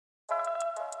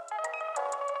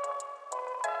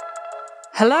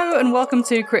Hello and welcome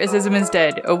to Criticism is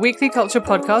Dead, a weekly culture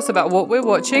podcast about what we're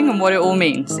watching and what it all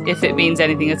means, if it means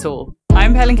anything at all.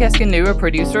 I'm Helen Keskin-Liu, a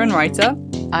producer and writer.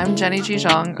 I'm Jenny G.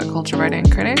 Zhang, a culture writer and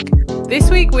critic. This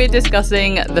week we're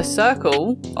discussing The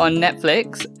Circle on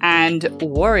Netflix and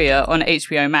Warrior on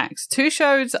HBO Max. Two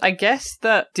shows, I guess,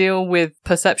 that deal with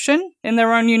perception in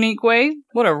their own unique way.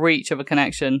 What a reach of a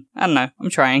connection. I don't know, I'm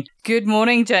trying. Good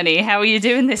morning, Jenny. How are you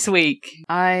doing this week?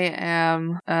 I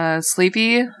am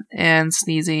sleepy and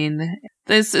sneezing.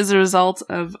 This is a result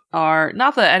of our,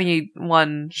 not that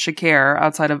anyone should care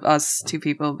outside of us two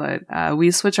people, but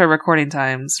we switch our recording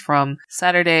times from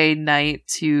Saturday night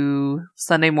to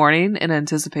Sunday morning in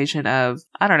anticipation of,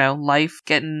 I don't know, life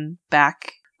getting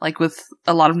back, like with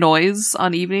a lot of noise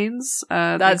on evenings,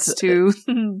 thanks to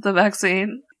the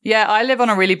vaccine. Yeah, I live on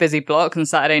a really busy block, and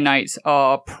Saturday nights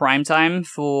are prime time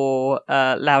for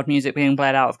loud music being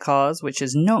played out of cars, which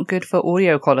is not good for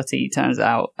audio quality, turns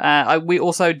out. We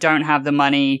also don't have the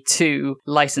money to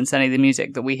license any of the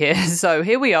music that we hear. So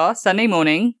here we are, Sunday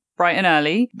morning, bright and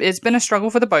early. It's been a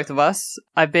struggle for the both of us.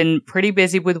 I've been pretty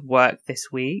busy with work this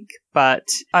week, but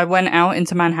I went out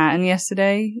into Manhattan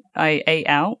yesterday. I ate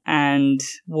out and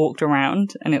walked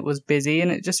around, and it was busy,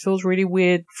 and it just feels really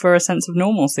weird for a sense of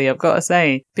normalcy, I've got to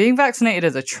say. Being vaccinated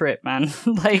is a trip, man.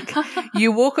 Like,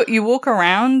 you walk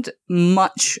around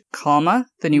much calmer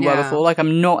than you were before. Like,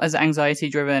 I'm not as anxiety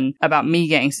driven about me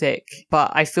getting sick,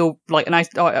 but I feel like, and I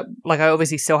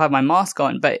obviously still have my mask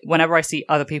on, but whenever I see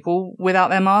other people without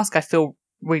their mask, I feel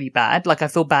really bad. Like, I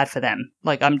feel bad for them.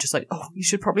 Like, I'm just like, oh, you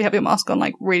should probably have your mask on,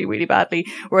 like, really, really badly.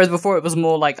 Whereas before it was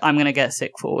more like, I'm gonna get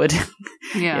sick forward.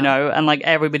 Yeah. You know, and like,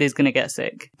 everybody's gonna get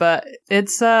sick. But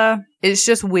it's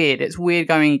just weird. It's weird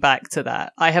going back to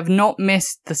that. I have not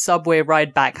missed the subway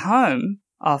ride back home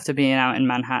after being out in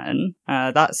Manhattan.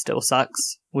 That still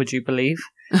sucks, would you believe?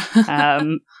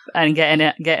 And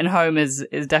getting home is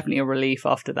definitely a relief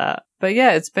after that. But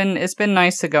yeah, it's been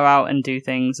nice to go out and do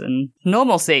things and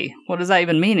normalcy. What does that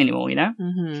even mean anymore, you know?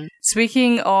 Mm-hmm.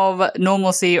 Speaking of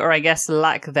normalcy, or I guess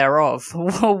lack thereof,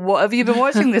 what have you been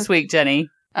watching this week, Jenny?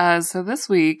 So this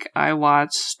week I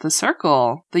watched The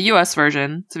Circle, the US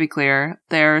version, to be clear.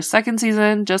 Their second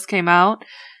season just came out.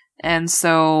 And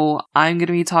so I'm going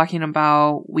to be talking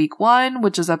about week 1,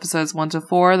 which is episodes 1 to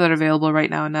 4 that are available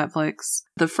right now on Netflix.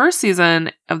 The first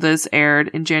season of this aired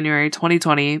in January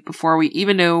 2020, before we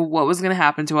even knew what was going to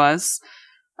happen to us.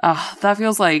 That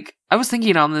feels like, I was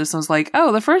thinking on this, and I was like,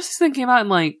 oh, the first season came out in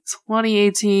like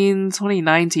 2018,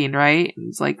 2019, right? And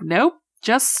it's like, nope,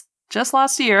 just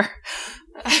last year.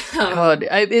 God,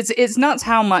 it's nuts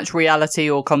how much reality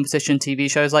or competition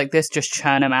TV shows like this just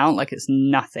churn them out like it's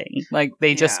nothing. Like,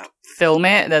 they just film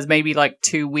it, there's maybe like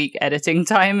 2-week editing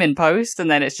time in post, and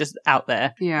then it's just out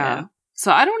there. Yeah.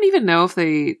 So I don't even know if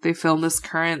they filmed this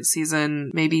current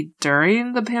season maybe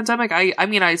during the pandemic. I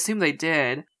mean, I assume they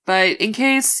did. But in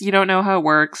case you don't know how it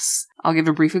works, I'll give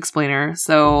a brief explainer.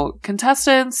 So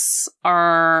contestants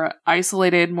are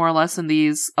isolated more or less in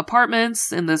these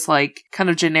apartments in this like kind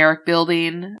of generic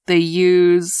building. They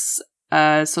use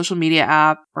a social media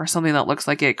app or something that looks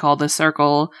like it called The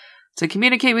Circle to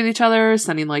communicate with each other,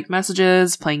 sending like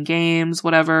messages, playing games,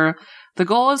 whatever. The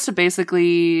goal is to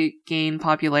basically gain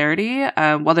popularity,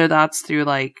 whether that's through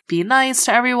like being nice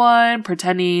to everyone,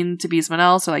 pretending to be someone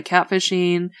else, or like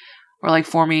catfishing, or like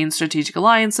forming strategic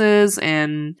alliances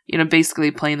and, you know, basically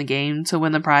playing the game to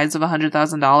win the prize of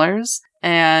 $100,000.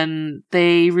 And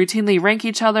they routinely rank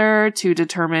each other to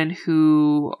determine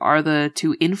who are the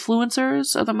 2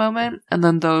 influencers of the moment. And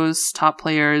then those top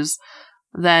players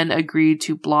then agree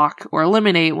to block or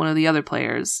eliminate one of the other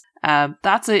players.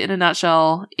 That's it in a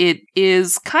nutshell. It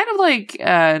is kind of like,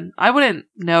 I wouldn't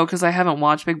know because I haven't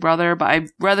watched Big Brother, but I've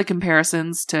read the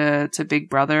comparisons to Big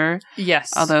Brother.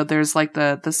 Yes. Although there's like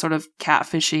the sort of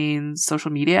catfishing social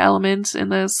media element in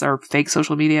this, or fake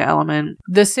social media element.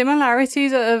 The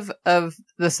similarities of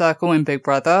The Circle and Big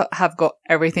Brother have got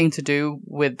everything to do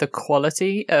with the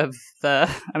quality of the,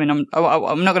 I mean, I'm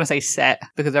not going to say set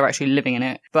because they're actually living in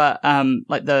it, but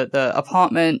like the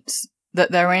apartments that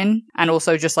they're in, and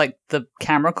also just like the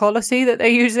camera quality that they're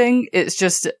using. It's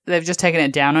just, they've just taken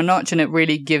it down a notch, and it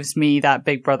really gives me that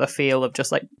Big Brother feel of just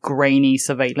like grainy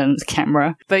surveillance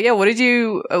camera. But yeah,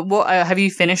 have you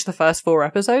finished the first 4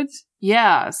 episodes?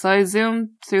 Yeah, so I zoomed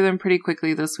through them pretty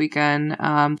quickly this weekend.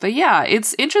 But yeah,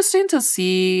 it's interesting to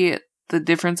see the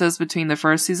differences between the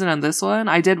first season and this one.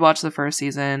 I did watch the first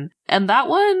season, and that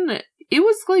one, it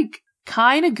was like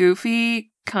kind of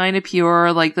goofy, kind of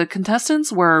pure. Like, the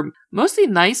contestants were mostly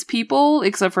nice people,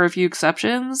 except for a few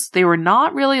exceptions. They were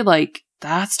not really like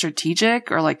that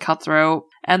strategic or like cutthroat.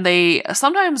 And they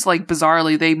sometimes, like,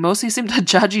 bizarrely, they mostly seem to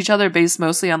judge each other based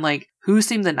mostly on like who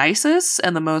seemed the nicest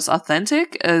and the most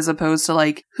authentic, as opposed to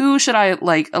like, who should I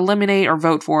like eliminate or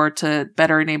vote for to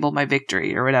better enable my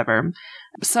victory or whatever.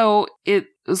 So it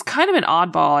was kind of an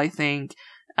oddball, I think.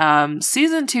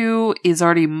 Season 2 is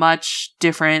already much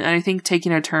different, and I think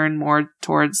taking a turn more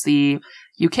towards the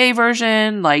UK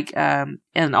version, like,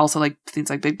 and also like things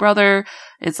like Big Brother.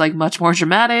 It's like much more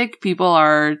dramatic. People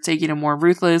are taking a more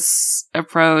ruthless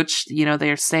approach. You know,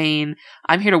 they're saying,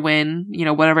 I'm here to win, you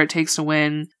know, whatever it takes to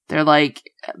win. They're like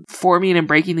forming and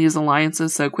breaking these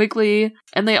alliances so quickly.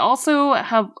 And they also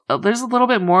have, there's a little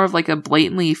bit more of like a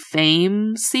blatantly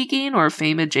fame seeking or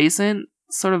fame adjacent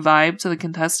sort of vibe to the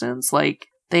contestants. Like,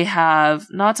 they have,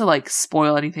 not to like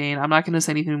spoil anything, I'm not going to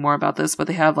say anything more about this, but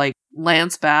they have like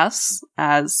Lance Bass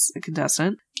as a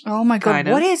contestant. Oh my god,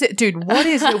 what is it, dude? What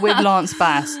is it with Lance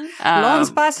Bass? Lance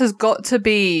Bass has got to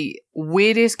be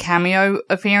weirdest cameo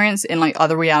appearance in like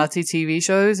other reality TV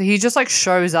shows. He just like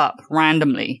shows up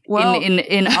randomly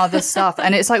in other stuff,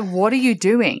 and it's like, what are you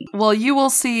doing? Well, you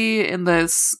will see in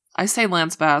this. I say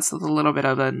Lance Bass with a little bit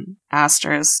of an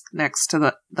asterisk next to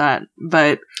that,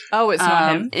 but it's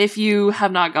not him. If you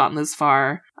have not gotten this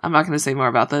far, I'm not going to say more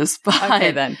about this. But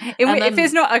okay, then if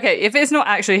it's not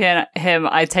actually him,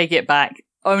 I take it back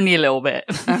only a little bit.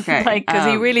 Okay, like, because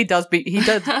he really does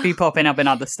be popping up in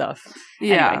other stuff.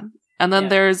 Yeah. Anyway. And then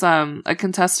there's a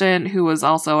contestant who was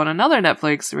also on another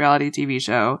Netflix reality TV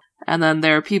show. And then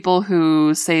there are people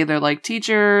who say they're like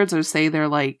teachers or say they're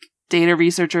like data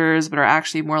researchers, but are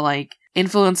actually more like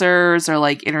influencers or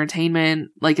like entertainment,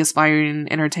 like aspiring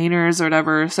entertainers or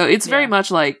whatever. So it's very much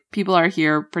like people are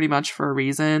here pretty much for a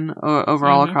reason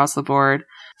overall across the board.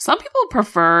 Some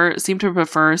people seem to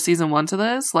prefer season 1 to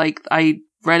this. Like, I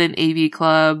read an AV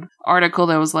Club article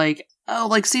that was like, oh,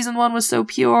 like season 1 was so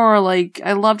pure. Like,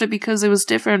 I loved it because it was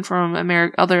different from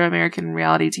other American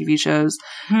reality TV shows.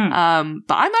 But I'm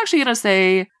actually going to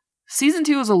say season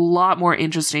 2 is a lot more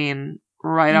interesting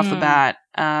right off the bat.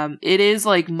 It is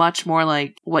like much more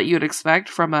like what you would expect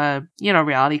from a, you know,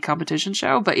 reality competition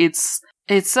show, but it's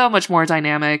so much more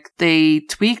dynamic. They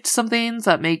tweaked some things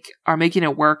that are making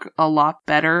it work a lot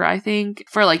better, I think.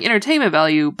 For like entertainment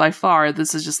value, by far,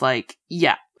 this is just like,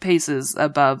 paces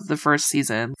above the first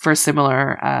season for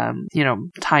similar,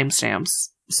 timestamps.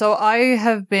 So I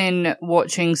have been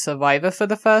watching Survivor for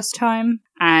the first time,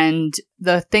 and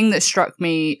the thing that struck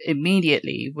me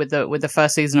immediately with the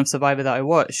first season of Survivor that I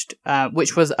watched,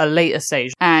 which was a later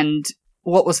stage, and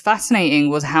what was fascinating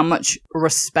was how much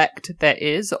respect there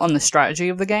is on the strategy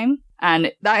of the game.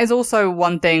 And that is also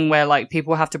one thing where like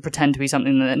people have to pretend to be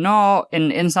something that they're not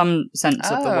in some sense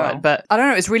of the word. But I don't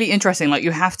know, it's really interesting. Like, you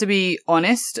have to be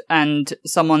honest and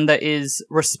someone that is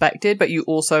respected, but you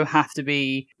also have to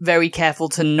be very careful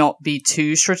to not be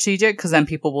too strategic, because then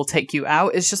people will take you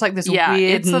out. It's just like this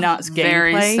weird nuts gameplay.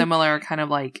 Very similar kind of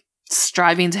like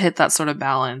striving to hit that sort of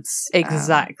balance.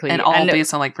 Exactly. And all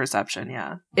based on like perception,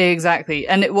 Exactly.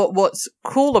 And what's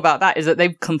cool about that is that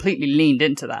they've completely leaned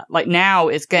into that. Like, now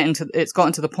it's gotten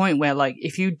to the point where like,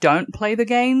 if you don't play the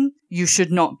game, you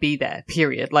should not be there,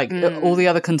 period. Like, all the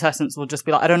other contestants will just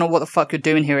be like, I don't know what the fuck you're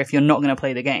doing here if you're not going to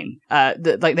play the game.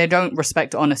 Like, they don't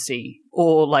respect honesty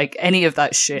or like any of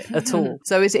that shit at all.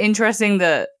 So it's interesting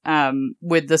that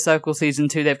with the Circle season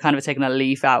 2, they've kind of taken a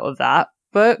leaf out of that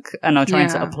book and are trying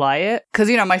to apply it. Because,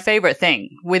 you know, my favorite thing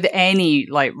with any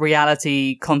like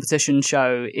reality competition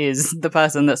show is the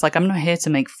person that's like, I'm not here to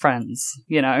make friends,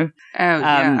 you know?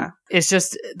 It's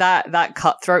just that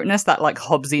cutthroatness, that like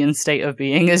Hobbesian state of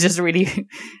being is just really,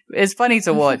 it's funny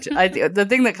to watch. The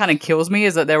thing that kind of kills me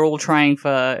is that they're all trying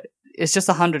for, it's just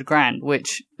 $100,000,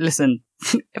 which, listen,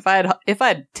 if I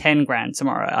had 10 grand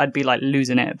tomorrow, I'd be like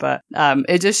losing it. But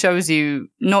it just shows you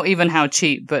not even how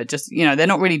cheap, but just, you know, they're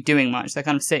not really doing much. They're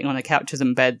kind of sitting on their couches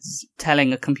and beds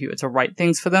telling a computer to write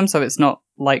things for them. So it's not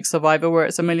like Survivor where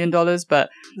it's $1 million, but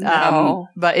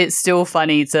but it's still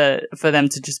funny for them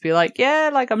to just be like, yeah,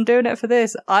 like, I'm doing it for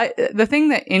this. The thing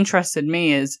that interested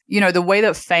me is, you know, the way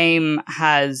that fame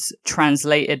has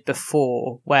translated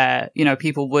before, where, you know,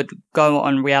 people would go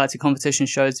on reality competition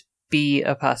shows, be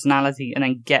a personality, and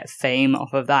then get fame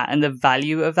off of that. And the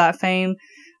value of that fame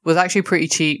was actually pretty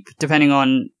cheap, depending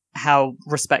on how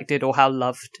respected or how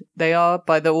loved they are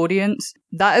by the audience.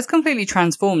 That is completely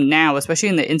transformed now, especially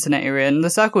in the internet era. And the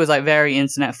Circle is like very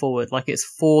internet forward. Like, it's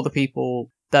for the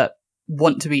people that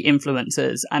want to be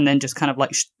influencers and then just kind of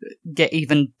like get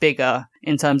even bigger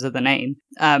in terms of the name.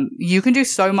 You can do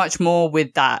so much more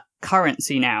with that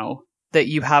currency now, that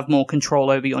you have more control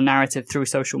over your narrative through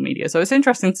social media. So it's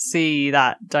interesting to see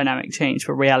that dynamic change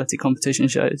for reality competition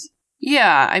shows.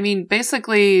 Yeah, I mean,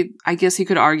 basically, I guess you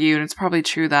could argue, and it's probably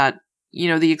true, that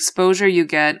the exposure you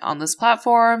get on this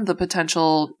platform, the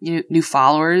potential new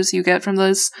followers you get from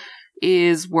this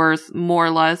is worth more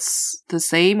or less the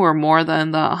same or more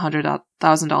than the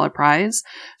 $100,000 prize.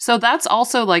 So that's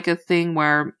also like a thing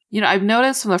where, I've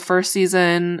noticed from the first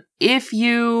season, if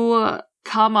you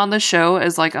come on the show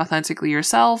as like authentically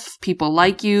yourself, people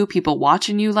like you, people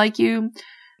watching you like you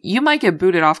might get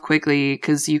booted off quickly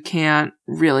because you can't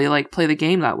really like play the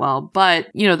game that well. But,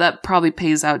 that probably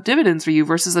pays out dividends for you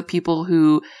versus the people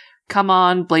who come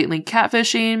on blatantly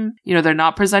catfishing. They're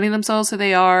not presenting themselves who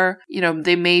they are.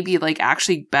 They may be like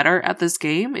actually better at this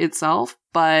game itself.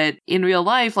 But in real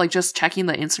life, like just checking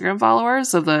the Instagram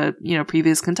followers of the,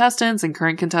 previous contestants and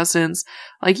current contestants,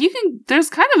 like there's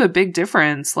kind of a big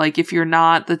difference. Like if you're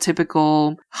not the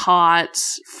typical hot,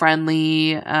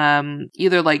 friendly,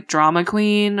 either like drama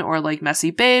queen or like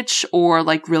messy bitch or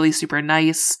like really super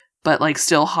nice, but like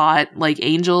still hot, like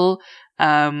Angel,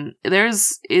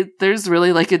 there's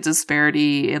really like a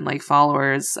disparity in like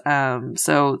followers.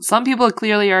 So some people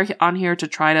clearly are on here to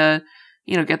try to,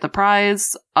 get the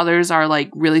prize. Others are like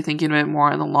really thinking of it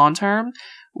more in the long term,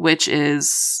 which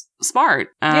is smart.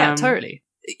 Yeah, totally.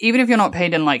 Even if you're not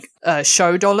paid in like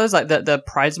show dollars, like the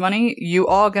prize money, you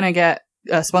are going to get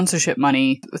sponsorship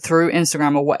money through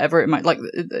Instagram or whatever it might, like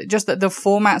just the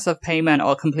formats of payment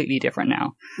are completely different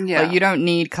now. Yeah. Like you don't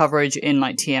need coverage in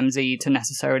like TMZ to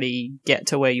necessarily get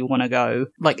to where you want to go,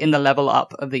 like in the level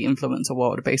up of the influencer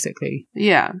world, basically.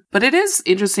 Yeah. But it is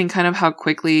interesting kind of how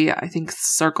quickly I think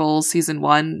Circle season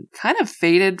 1 kind of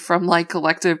faded from like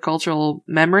collective cultural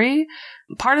memory.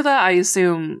 Part of that, I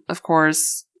assume, of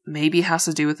course, maybe has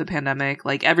to do with the pandemic.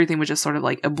 Like everything was just sort of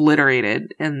like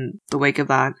obliterated in the wake of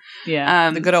that. Yeah.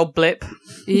 The good old blip.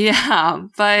 Yeah.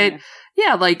 But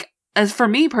yeah, like as for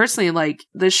me personally, like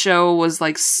this show was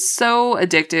like so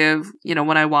addictive.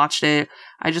 When I watched it,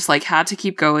 I just like had to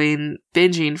keep going,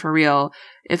 binging for real.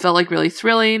 It felt like really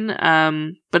thrilling.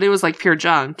 But it was like pure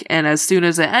junk. And as soon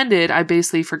as it ended, I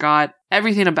basically forgot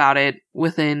everything about it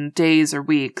within days or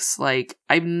weeks. Like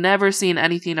I've never seen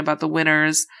anything about the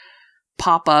winners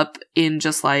pop up in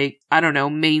just like, I don't know,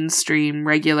 mainstream,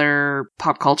 regular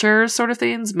pop culture sort of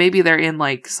things. Maybe they're in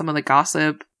like some of the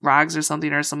gossip rags or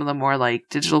something, or some of the more like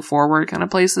digital forward kind of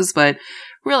places. But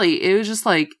really, it was just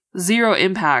like zero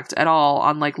impact at all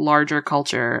on like larger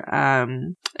culture.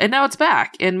 And now it's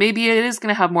back, and maybe it is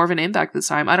going to have more of an impact this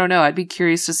time. I don't know. I'd be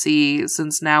curious to see,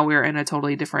 since now we're in a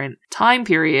totally different time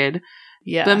period.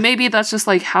 Yeah. But maybe that's just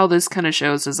like how this kind of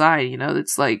show is designed.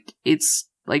 It's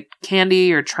like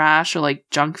candy or trash or like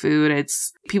junk food.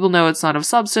 It's people know it's not of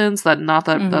substance, that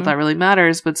really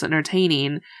matters, but it's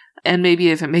entertaining. And maybe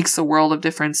if it makes a world of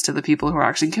difference to the people who are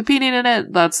actually competing in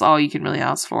it, that's all you can really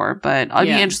ask for. But it'd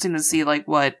be interesting to see like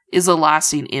what is a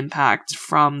lasting impact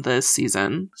from this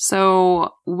season.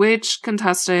 So which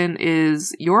contestant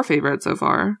is your favorite so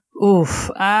far? Oof.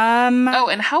 Oh,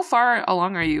 and how far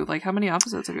along are you? Like how many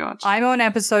episodes have you watched? I'm on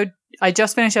I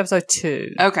just finished episode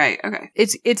 2. Okay.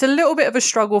 It's a little bit of a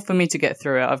struggle for me to get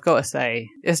through it, I've got to say.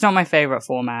 It's not my favorite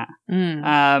format.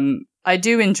 I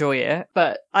do enjoy it,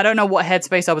 but I don't know what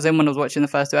headspace I was in when I was watching the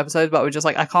first 2 episodes, but I was just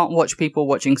like, I can't watch people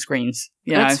watching screens.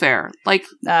 That's fair. Like,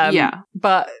 yeah.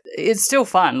 But it's still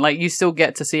fun. Like, you still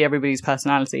get to see everybody's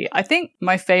personality. I think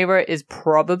my favorite is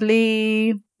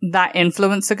probably that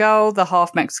influencer girl, the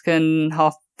half Mexican,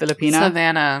 half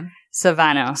Filipina.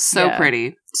 Savannah. So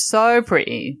pretty. So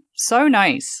pretty. So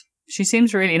nice. She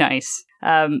seems really nice.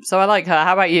 So I like her.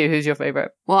 How about you? Who's your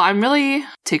favorite? Well, I'm really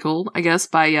tickled, I guess,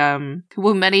 by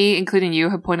who many, including you,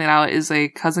 have pointed out is a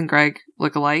Cousin Greg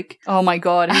lookalike. Oh my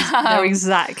god, they're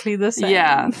exactly the same.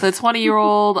 Yeah, the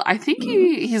 20-year-old. I think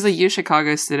he's a U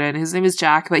Chicago student. His name is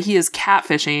Jack, but he is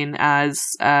catfishing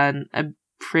as a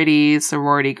pretty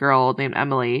sorority girl named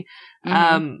Emily.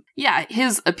 Yeah,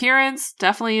 his appearance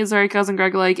definitely is very Cousin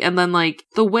Greg-like, and then like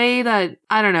the way that,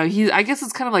 I don't know, I guess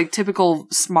it's kind of like typical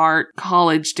smart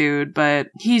college dude, but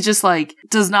he just like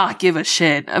does not give a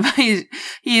shit.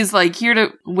 He's like here to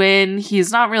win.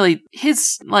 He's not really,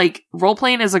 his like role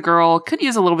playing as a girl could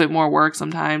use a little bit more work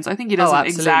sometimes. I think he doesn't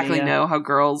exactly know how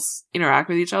girls interact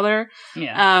with each other.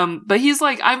 Yeah. But he's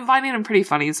like, I'm finding him pretty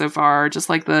funny so far, just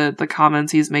like the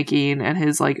comments he's making and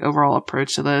his like overall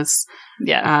approach to this.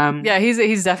 Yeah. Yeah,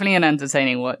 he's definitely an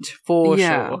entertaining watch, for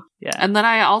sure. Yeah. And then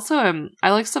I also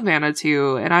I like Savannah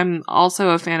too, and I'm also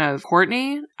a fan of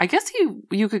Courtney. I guess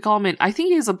you could call him I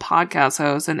think he's a podcast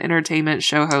host, an entertainment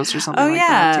show host or something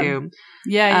that too.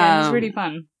 Yeah, he's really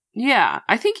fun. Yeah,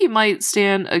 I think he might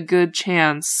stand a good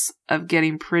chance of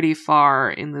getting pretty far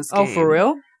in this game. Oh, for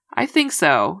real? I think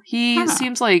so. He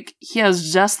seems like he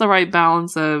has just the right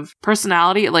balance of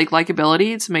personality, like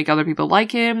likability to make other people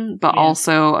like him, but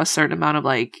also a certain amount of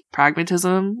like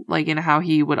pragmatism, like in how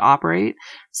he would operate.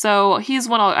 So he's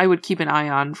one I would keep an eye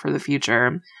on for the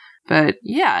future. But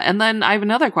yeah, and then I have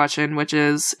another question, which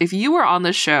is, if you were on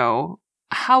the show,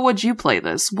 how would you play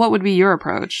this? What would be your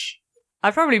approach?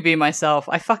 I'd probably be myself.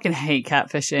 I fucking hate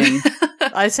catfishing.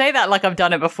 I say that like I've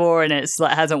done it before and it's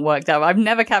like hasn't worked out. I've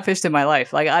never catfished in my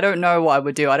life. Like, I don't know what I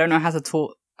would do. I don't know how to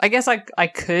talk. I guess I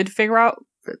could figure out,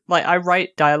 like, I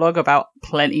write dialogue about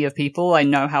plenty of people. I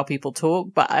know how people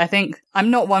talk, but I think I'm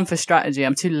not one for strategy.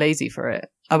 I'm too lazy for it.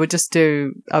 I would just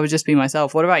be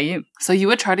myself. What about you? So you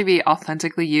would try to be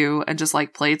authentically you and just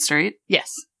like play it straight?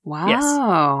 Yes. Wow. Yes.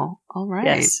 All right.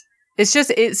 Yes.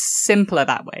 It's simpler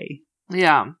that way.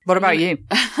 Yeah. What about you?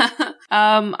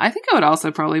 I think I would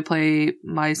also probably play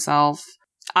myself.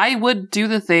 I would do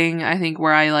the thing, I think,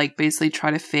 where I like basically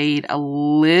try to fade a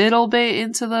little bit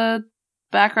into the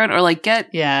background or like get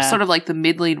sort of like the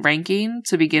mid-lane ranking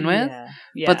to begin with,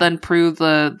 but then prove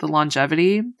the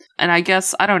longevity. And I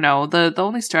guess, I don't know, the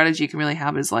only strategy you can really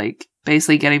have is like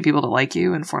basically getting people to like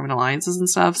you and forming alliances and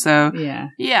stuff. So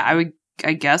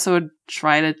I guess I would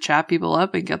try to chat people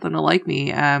up and get them to like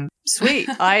me. Sweet.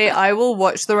 I will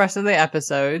watch the rest of the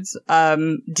episodes.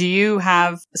 Do you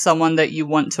have someone that you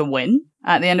want to win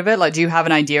at the end of it? Like, do you have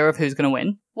an idea of who's going to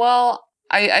win? Well,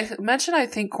 I mentioned I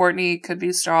think Courtney could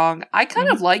be strong. I kind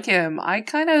of like him. I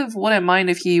kind of wouldn't mind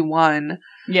if he won.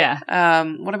 Yeah.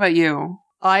 What about you?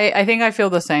 I think I feel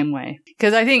the same way.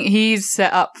 Because I think he's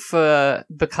set up for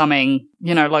becoming,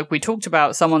 like we talked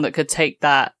about, someone that could take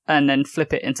that and then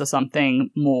flip it into something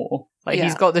more. Like,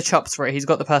 he's got the chops for it. He's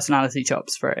got the personality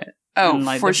chops for it. Oh, and,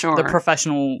 like, for sure. The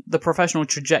professional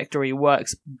trajectory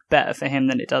works better for him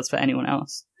than it does for anyone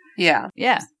else. Yeah.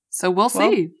 Yeah. So we'll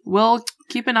see. We'll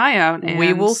keep an eye out. And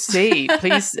we will see.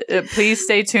 Please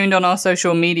stay tuned on our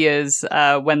social medias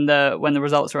when the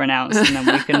results are announced, and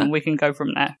then we can go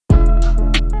from there.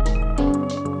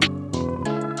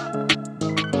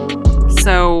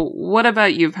 So, what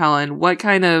about you, Helen? What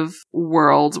kind of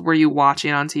world were you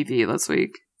watching on TV this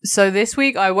week? So this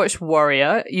week I watched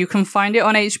Warrior. You can find it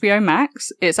on HBO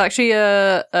Max. It's actually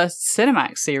a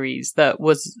Cinemax series that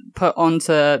was put onto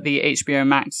the HBO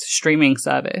Max streaming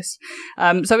service.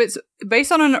 So it's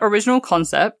based on an original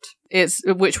concept,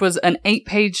 which was an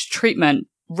 8-page treatment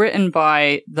written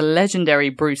by the legendary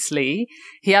Bruce Lee.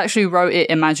 He actually wrote it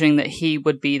imagining that he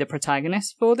would be the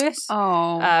protagonist for this.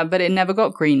 Oh. But it never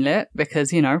got greenlit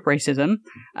because, racism.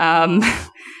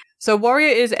 So Warrior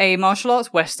is a martial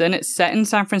arts western. It's set in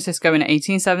San Francisco in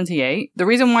 1878. The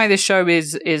reason why this show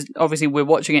is obviously we're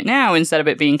watching it now instead of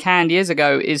it being canned years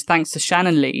ago is thanks to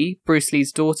Shannon Lee, Bruce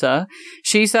Lee's daughter.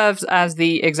 She serves as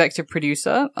the executive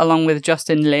producer along with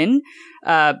Justin Lin,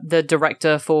 the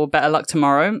director for Better Luck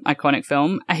Tomorrow, iconic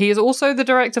film. He is also the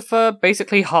director for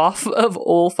basically half of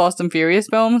all Fast and Furious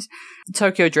films,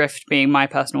 Tokyo Drift being my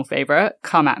personal favorite.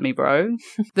 Come at me, bro.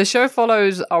 The show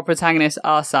follows our protagonist,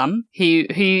 Ah-Sum. He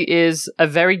is a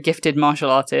very gifted martial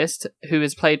artist who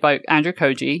is played by Andrew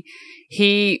Koji.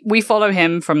 We follow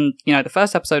him from, the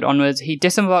first episode onwards. He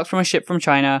disembarks from a ship from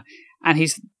China, and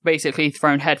he's basically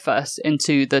thrown headfirst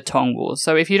into the Tong Wars.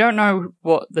 So if you don't know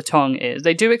what the Tong is,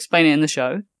 they do explain it in the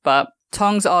show, but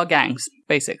Tongs are gangs,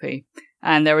 basically.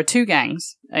 And there are 2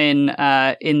 gangs in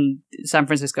San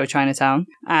Francisco, Chinatown.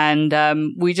 And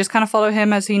we just kind of follow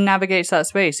him as he navigates that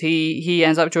space. He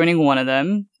ends up joining one of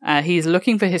them. He's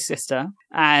looking for his sister.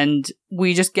 And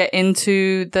we just get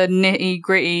into the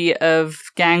nitty-gritty of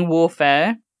gang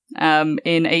warfare in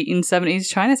 1870s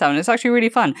Chinatown. It's actually really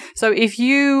fun. So if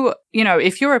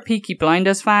if you're a Peaky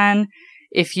Blinders fan,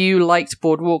 if you liked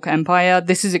Boardwalk Empire,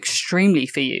 this is extremely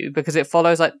for you because it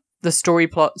follows like the story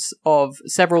plots of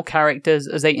several characters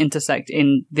as they intersect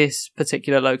in this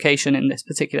particular location in this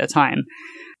particular time.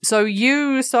 So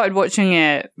you started watching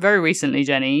it very recently,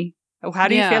 Jenny. How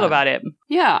do you feel about it?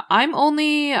 Yeah, I've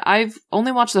only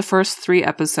watched the first 3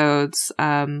 episodes,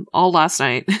 all last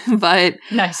night, but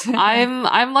nice.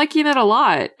 I'm liking it a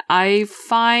lot. I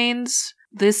find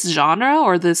this genre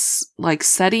or this like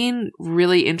setting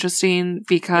really interesting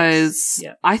because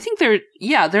I think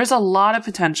there's a lot of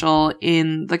potential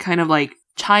in the kind of like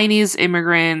Chinese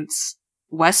immigrant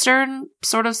Western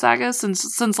sort of saga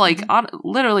since like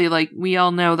literally like we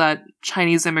all know that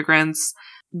Chinese immigrants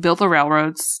built the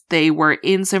railroads. They were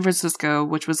in San Francisco,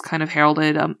 which was kind of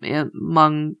heralded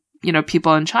among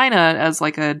people in China as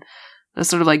like a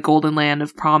sort of like golden land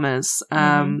of promise.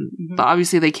 But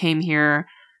obviously they came here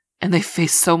and they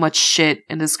faced so much shit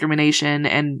and discrimination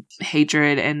and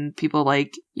hatred and people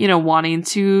like wanting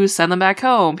to send them back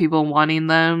home, people wanting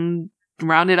them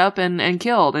rounded up and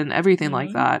killed and everything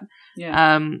like that.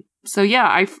 Yeah. So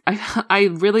yeah, I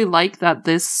really like that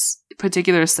this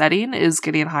particular setting is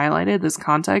getting highlighted. This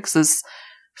context, this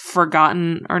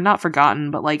forgotten, or not forgotten,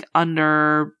 but like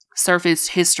under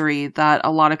surfaced history that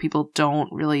a lot of people don't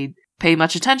really pay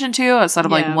much attention to outside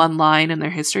of like one line in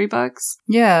their history books.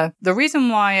 Yeah. The reason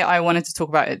why I wanted to talk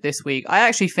about it this week, I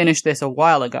actually finished this a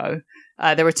while ago.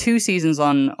 There were 2 seasons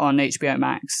on HBO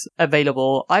Max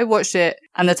available. I watched it,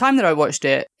 and the time that I watched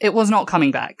it, it was not coming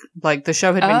back. Like, the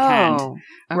show had been canned. Okay.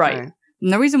 Right.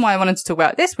 And the reason why I wanted to talk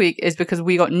about it this week is because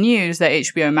we got news that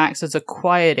HBO Max has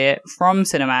acquired it from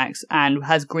Cinemax and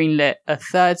has greenlit a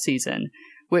 3rd season,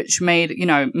 which made,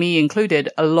 me included,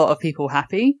 a lot of people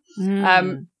happy.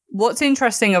 What's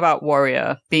interesting about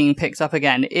Warrior being picked up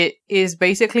again, it is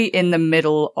basically in the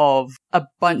middle of a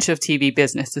bunch of TV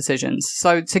business decisions.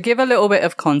 So to give a little bit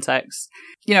of context,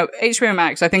 HBO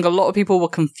Max, I think a lot of people were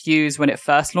confused when it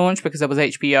first launched because there was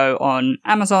HBO on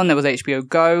Amazon, there was HBO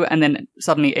Go, and then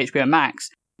suddenly HBO Max.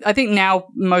 I think now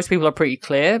most people are pretty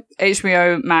clear.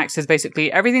 HBO Max is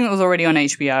basically everything that was already on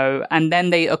HBO, and then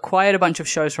they acquired a bunch of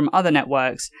shows from other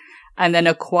networks, and then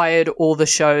acquired all the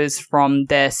shows from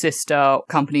their sister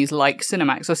companies like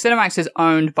Cinemax. So Cinemax is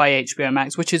owned by HBO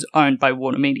Max, which is owned by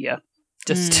Warner Media.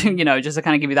 Just to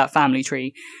kind of give you that family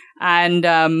tree.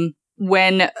 And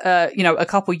when a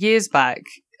couple years back,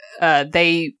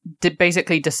 they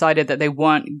basically decided that they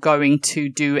weren't going to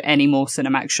do any more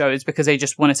Cinemax shows because they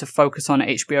just wanted to focus on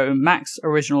HBO Max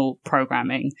original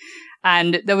programming.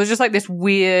 And there was just like this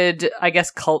weird, I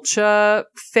guess, culture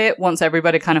fit once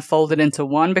everybody kind of folded into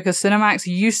one, because Cinemax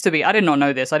used to be, I did not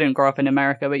know this, I didn't grow up in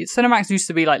America, but Cinemax used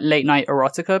to be like late night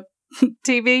erotica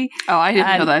TV. Oh, I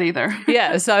didn't know that either.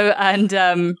 Yeah, so, and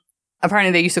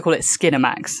apparently they used to call it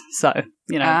Skinemax. So,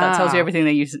 that tells you everything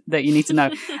that you need to know.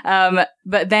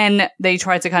 But then they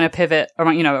tried to kind of pivot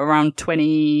around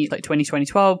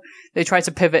 2012, they tried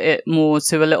to pivot it more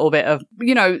to a little bit of,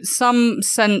 some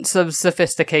sense of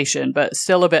sophistication, but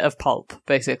still a bit of pulp,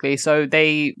 basically. So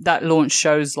that launched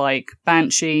shows like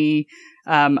Banshee,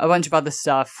 a bunch of other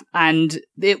stuff, and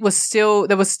there was still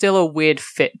a weird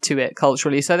fit to it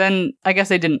culturally. So then I guess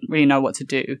they didn't really know what to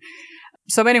do.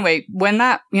 So anyway, when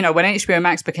HBO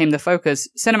Max became the focus,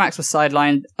 Cinemax was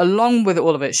sidelined along with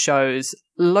all of its shows.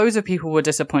 Loads of people were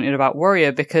disappointed about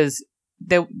Warrior because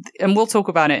and we'll talk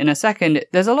about it in a second.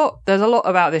 There's a lot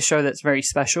about this show that's very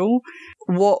special.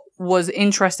 What was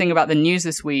interesting about the news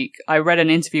this week, I read an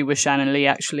interview with Shannon Lee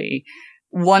actually.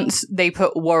 Once they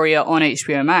put Warrior on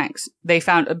HBO Max, they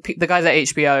found the guys at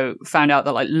HBO found out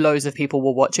that like loads of people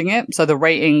were watching it. So the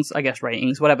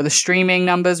the streaming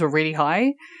numbers were really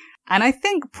high. And I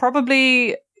think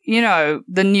probably,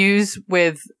 the news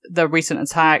with the recent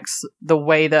attacks, the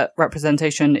way that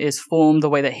representation is formed, the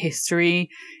way that history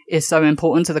is so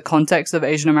important to the context of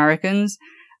Asian Americans,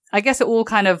 I guess it all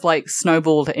kind of like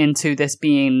snowballed into this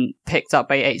being picked up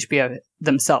by HBO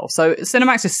themselves. So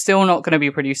Cinemax is still not going to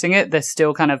be producing it. They're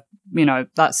still kind of,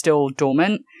 that's still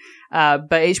dormant. But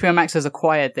HBO Max has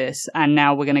acquired this, and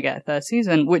now we're going to get a 3rd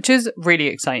season, which is really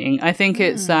exciting. I think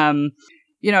it's,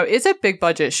 it's a big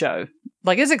budget show.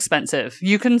 Like, it's expensive.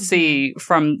 You can see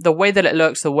from the way that it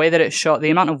looks, the way that it's shot, the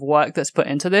amount of work that's put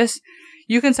into this.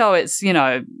 You can tell it's,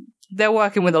 they're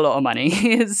working with a lot of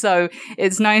money. So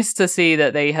it's nice to see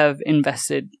that they have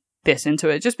invested this into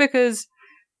it. Just because,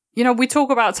 we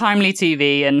talk about timely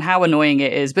TV and how annoying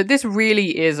it is, but this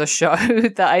really is a show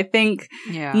that I think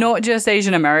not just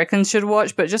Asian Americans should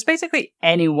watch, but just basically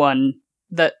anyone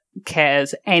that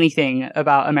cares anything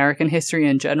about American history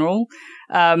in general.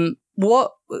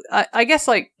 I guess,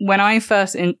 like, when I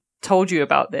first told you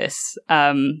about this,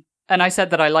 and I said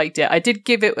that I liked it, I did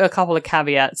give it a couple of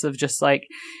caveats of just like,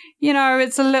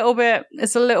 it's a little bit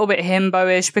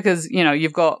himbo-ish because,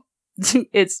 you've got,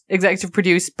 it's executive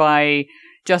produced by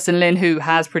Justin Lin, who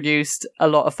has produced a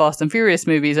lot of Fast and Furious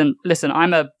movies. And listen,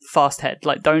 I'm a fast head.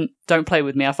 Like, don't play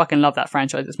with me. I fucking love that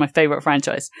franchise. It's my favorite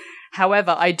franchise.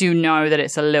 However, I do know that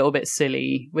it's a little bit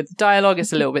silly with the dialogue.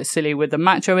 It's a little bit silly with the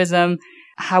machoism.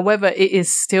 However, it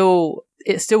still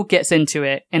gets into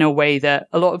it in a way that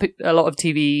a lot of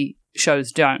TV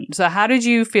shows don't. So how did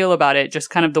you feel about it?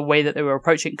 Just kind of the way that they were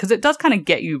approaching, because it does kind of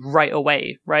get you right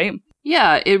away, right?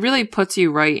 Yeah, it really puts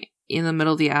you right in the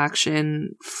middle of the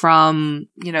action from,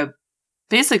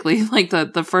 basically like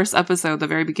the first episode, the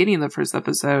very beginning of the first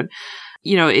episode.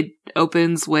 It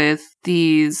opens with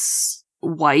these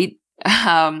white,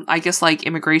 I guess like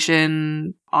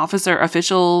immigration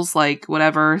officials, like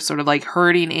whatever, sort of like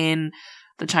herding in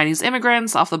the Chinese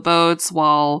immigrants off the boats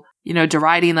while,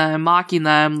 deriding them, mocking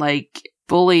them, like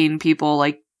bullying people,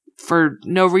 like for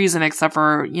no reason except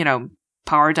for,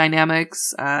 power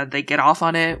dynamics. They get off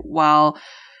on it while,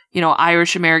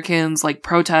 Irish Americans like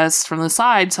protest from the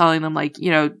side, telling them like,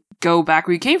 go back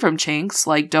where you came from, Chinks.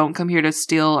 Like, don't come here to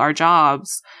steal our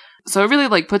jobs. So it really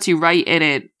like puts you right in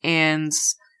it. And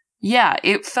yeah,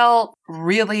 it felt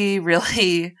really,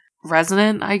 really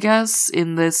resonant, I guess,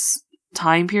 in this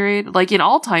time period. Like in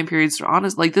all time periods,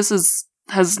 honest, like this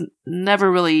has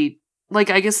never really,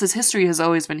 like, I guess this history has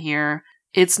always been here.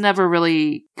 It's never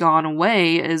really gone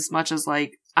away as much as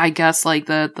like, I guess like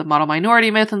the model minority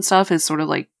myth and stuff is sort of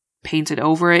like painted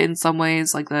over it in some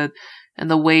ways, like the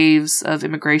waves of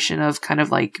immigration of kind of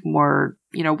like more,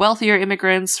 wealthier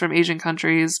immigrants from Asian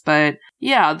countries. But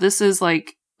yeah, this is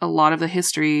like a lot of the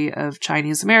history of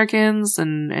Chinese Americans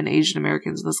and Asian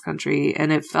Americans in this country.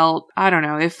 And it felt, I don't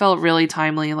know, it felt really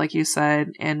timely, like you said,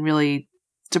 and really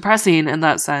depressing in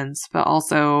that sense. But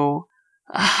also,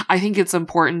 I think it's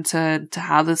important to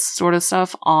have this sort of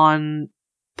stuff on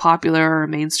popular or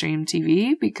mainstream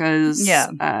TV because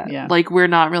like we're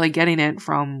not really getting it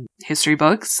from history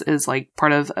books is like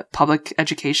part of a public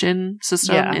education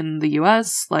system in the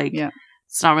US. Like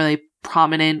it's not really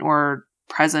prominent or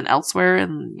present elsewhere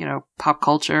in, pop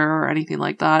culture or anything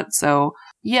like that. So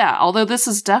yeah, although this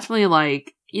is definitely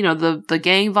like, the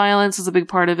gang violence is a big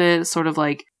part of it, sort of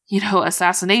like,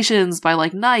 assassinations by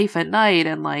like knife at night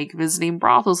and like visiting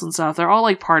brothels and stuff. They're all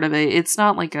like part of it. It's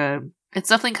not like it's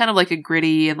definitely kind of like a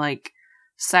gritty and like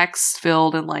sex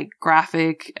filled and like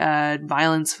graphic,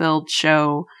 violence filled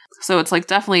show. So it's like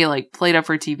definitely like played up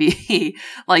for TV.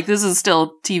 Like this is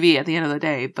still TV at the end of the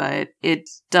day, but it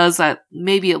does that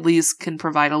maybe at least can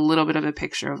provide a little bit of a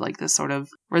picture of like this sort of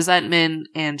resentment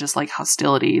and just like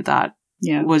hostility that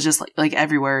was just like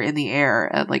everywhere in the air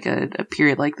at like a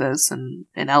period like this and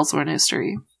elsewhere in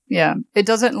history. Yeah. It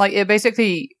doesn't like it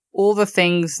basically all the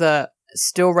things that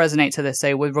still resonate to this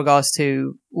day with regards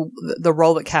to the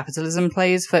role that capitalism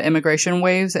plays for immigration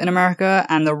waves in America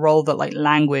and the role that like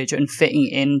language and fitting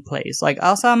in plays. Like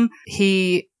Assam,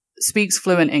 he speaks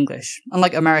fluent English,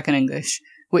 unlike American English,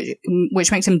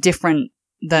 which makes him different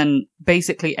than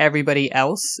basically everybody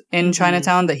else in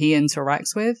Chinatown that he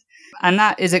interacts with. And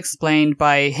that is explained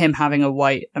by him having a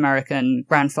white American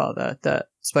grandfather that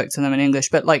spoke to them in English,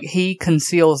 but like he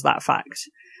conceals that fact.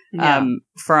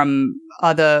 From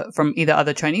either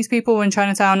other Chinese people in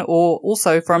Chinatown or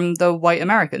also from the white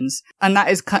Americans. And that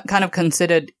is kind of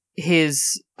considered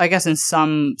his, I guess in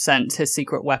some sense, his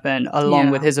secret weapon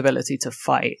along with his ability to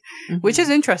fight, which is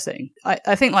interesting.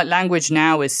 I think like language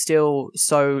now is still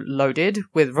so loaded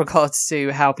with regards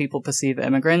to how people perceive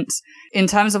immigrants in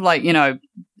terms of like,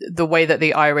 the way that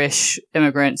the Irish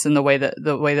immigrants and the way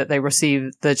that they receive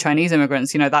the Chinese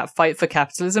immigrants, that fight for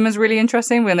capitalism is really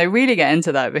interesting when they really get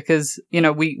into that because,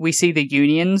 we see the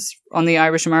unions on the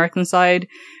Irish American side.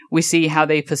 We see how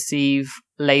they perceive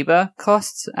labor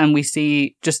costs and we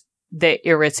see just their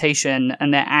irritation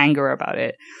and their anger about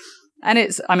it. And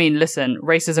listen,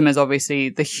 racism is obviously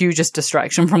the hugest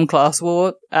distraction from class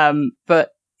war, but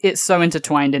it's so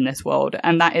intertwined in this world.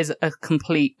 And that is a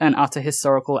complete and utter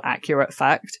historical accurate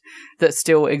fact that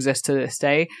still exists to this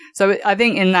day. So I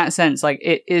think in that sense, like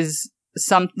it is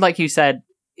like you said,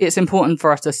 it's important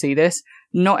for us to see this.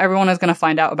 Not everyone is going to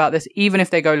find out about this, even if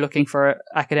they go looking for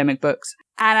academic books.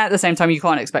 And at the same time, you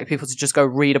can't expect people to just go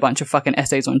read a bunch of fucking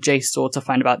essays on JSTOR to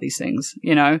find about these things,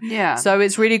 Yeah. So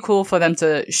it's really cool for them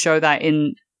to show that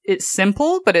it's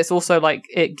simple, but it's also like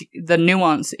the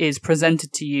nuance is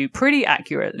presented to you pretty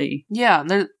accurately. Yeah.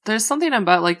 There's something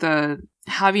about like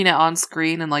having it on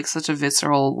screen in like such a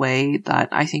visceral way that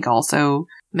I think also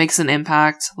makes an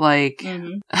impact. Like,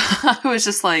 I was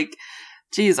just like,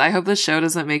 geez, I hope this show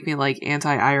doesn't make me like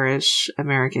anti-Irish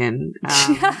American.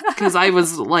 Cause I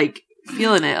was like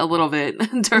feeling it a little bit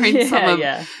during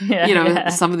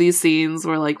some of these scenes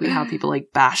where like we have people like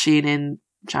bashing in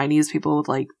Chinese people with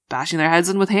like bashing their heads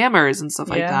in with hammers and stuff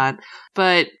like that.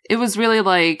 But it was really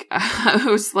like, I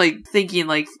was like thinking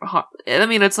like,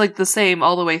 it's like the same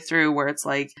all the way through where it's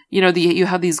like, you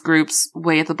have these groups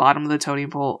way at the bottom of the totem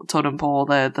pole,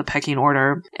 the pecking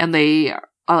order, and they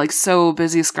are like so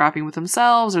busy scrapping with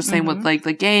themselves or same with like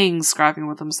the gangs scrapping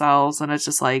with themselves. And it's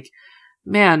just like,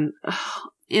 man,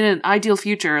 in an ideal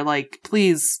future, like,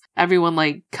 please, everyone,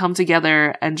 like, come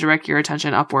together and direct your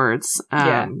attention upwards.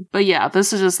 But yeah,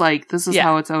 this is just like, this is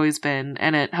how it's always been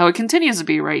and how it continues to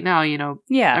be right now,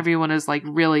 everyone is like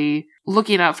really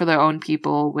looking out for their own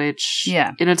people, which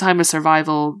in a time of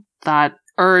survival, that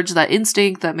urge, that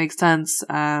instinct, that makes sense.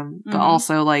 But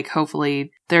also like,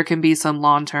 hopefully there can be some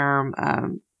long-term,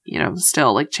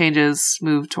 still like changes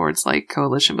move towards like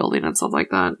coalition building and stuff like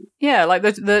that. Yeah, like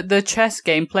the chess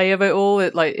gameplay of it all,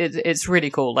 it's really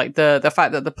cool. Like the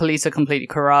fact that the police are completely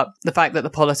corrupt, the fact that the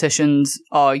politicians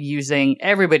are using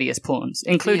everybody as pawns,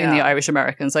 including the Irish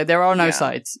Americans. Like there are no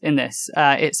sides in this.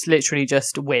 It's literally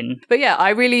just win. But yeah, I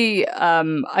really,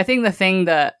 I think the thing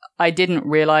that I didn't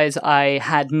realize I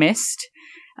had missed.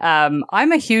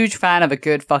 I'm a huge fan of a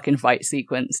good fucking fight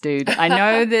sequence, dude. I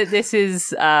know that this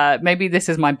is, maybe this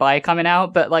is my bi coming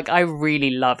out, but like I really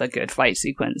love a good fight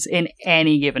sequence in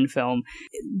any given film.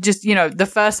 Just, the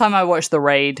first time I watched The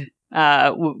Raid,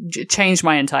 changed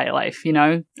my entire life,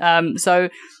 So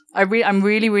I'm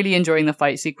really, really enjoying the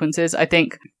fight sequences. I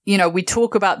think, we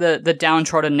talk about the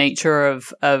downtrodden nature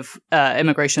of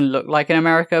immigration look like in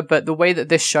America, but the way that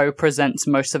this show presents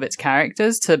most of its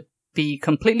characters to be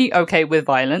completely okay with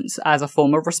violence as a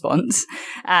form of response,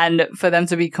 and for them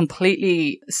to be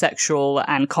completely sexual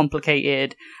and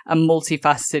complicated and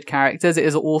multifaceted characters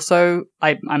is also,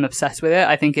 I'm obsessed with it.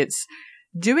 I think it's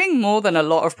doing more than a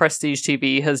lot of prestige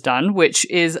TV has done, which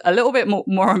is a little bit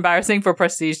more embarrassing for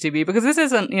prestige TV because this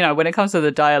isn't, when it comes to the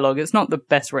dialogue, it's not the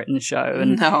best written show.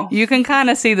 And you can kind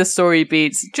of see the story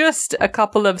beats just a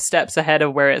couple of steps ahead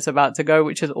of where it's about to go,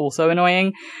 which is also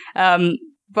annoying.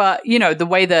 But, the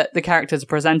way that the characters are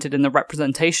presented and the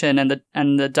representation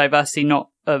and the diversity, not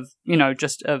of,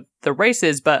 just of the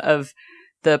races, but of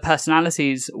the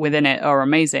personalities within it are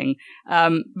amazing.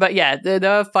 But yeah,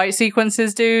 the fight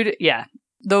sequences, dude, yeah.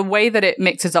 The way that it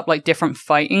mixes up like different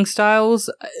fighting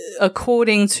styles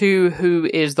according to who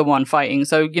is the one fighting.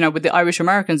 So, with the Irish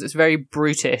Americans, it's very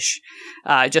brutish,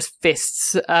 just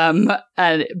fists,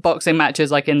 and boxing matches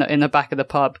like in the back of the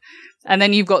pub. And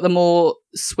then you've got the more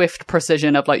swift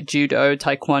precision of like judo,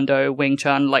 taekwondo, Wing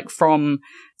Chun, like from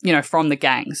the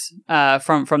gangs,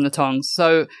 from the Tongs.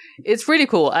 So it's really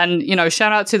cool. And,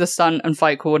 shout out to the stunt and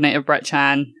fight coordinator, Brett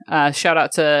Chan. Shout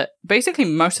out to basically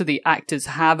most of the actors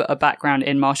have a background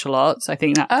in martial arts. I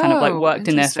think that kind of like worked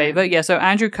in their favor. Yeah. So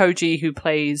Andrew Koji, who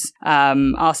plays,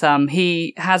 Asam,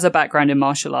 he has a background in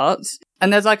martial arts.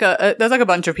 And there's like a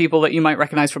bunch of people that you might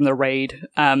recognize from The Raid,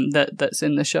 that's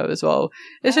in the show as well.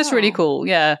 It's just really cool.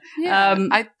 Yeah.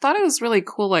 I thought it was really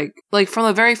cool. Like from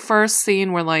the very first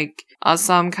scene where like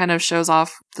Asam kind of shows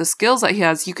off the skills that he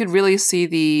has, you could really see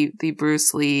the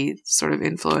Bruce Lee sort of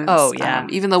influence. Oh yeah.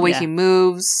 Even the way he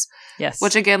moves. Yes.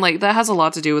 Which again, like that has a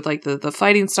lot to do with like the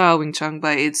fighting style, Wing Chun,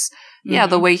 but it's,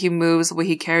 the way he moves, the way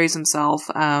he carries himself.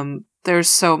 There's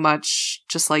so much,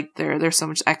 just like there's so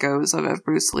much echoes of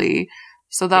Bruce Lee.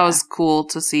 So that was cool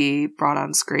to see brought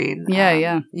on screen.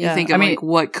 You think of like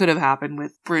what could have happened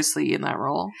with Bruce Lee in that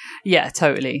role. Yeah,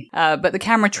 totally. But the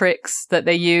camera tricks that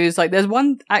they use, like there's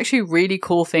one actually really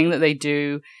cool thing that they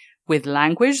do with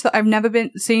language that I've never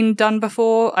seen done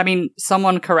before. I mean,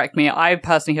 someone correct me. I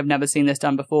personally have never seen this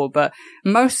done before, but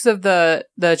most of the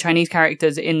Chinese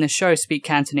characters in the show speak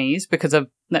Cantonese because of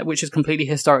that, which is completely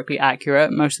historically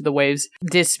accurate. Most of the waves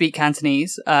did speak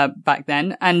Cantonese back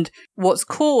then. And what's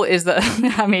cool is that,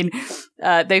 I mean,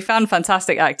 they found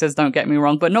fantastic actors, don't get me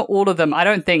wrong, but not all of them, I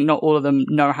don't think not all of them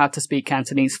know how to speak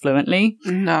Cantonese fluently.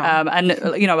 No. And,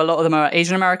 a lot of them are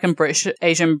Asian American,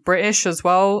 Asian British as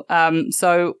well.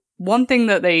 So one thing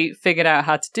that they figured out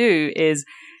how to do is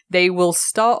they will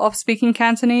start off speaking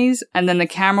Cantonese and then the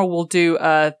camera will do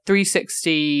a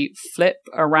 360 flip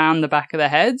around the back of their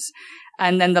heads.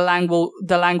 And then the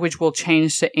language will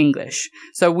change to English.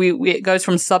 So it goes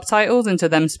from subtitles into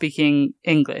them speaking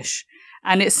English.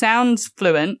 And it sounds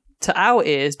fluent to our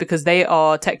ears because they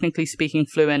are technically speaking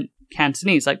fluent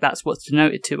Cantonese. Like that's what's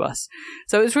denoted to us.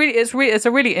 So it's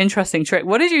a really interesting trick.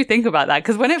 What did you think about that?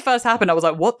 Because when it first happened, I was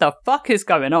like, what the fuck is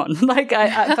going on? Like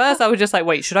at first I was just like,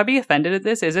 wait, should I be offended at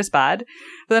this? Is this bad?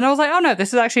 But then I was like, oh no,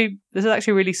 this is actually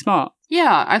really smart.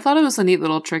 Yeah, I thought it was a neat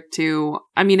little trick too.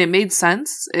 I mean, it made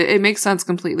sense. It makes sense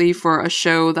completely for a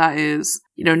show that is,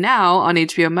 now on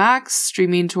HBO Max,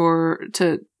 streaming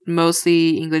to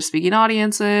mostly English-speaking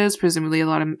audiences, presumably a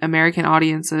lot of American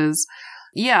audiences.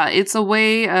 Yeah, it's a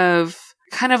way of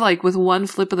kind of like with one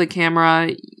flip of the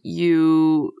camera,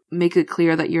 you make it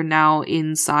clear that you're now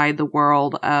inside the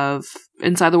world of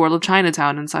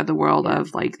Chinatown, inside the world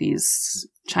of like these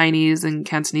Chinese and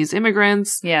Cantonese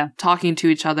immigrants talking to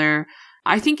each other.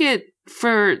 I think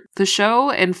for the show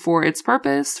and for its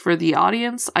purpose, for the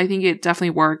audience, I think it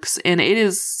definitely works. And it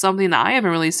is something that I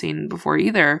haven't really seen before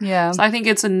either. Yeah. So I think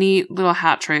it's a neat little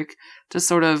hat trick to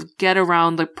sort of get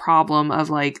around the problem of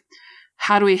like,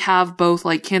 how do we have both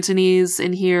like Cantonese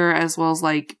in here as well as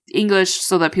like English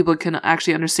so that people can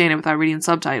actually understand it without reading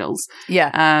subtitles.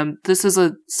 Yeah. This is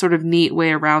a sort of neat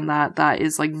way around that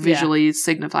is like visually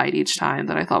signified each time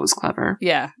that I thought was clever.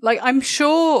 Yeah. Like, I'm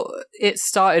sure it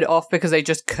started off because they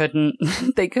just couldn't,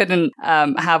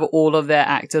 have all of their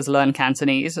actors learn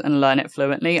Cantonese and learn it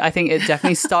fluently. I think it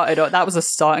definitely started off, that was a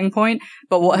starting point.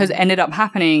 But what has ended up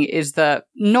happening is that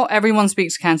not everyone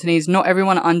speaks Cantonese. Not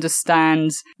everyone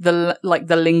understands the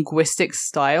linguistic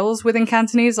styles within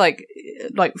Cantonese. Like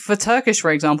for Turkish,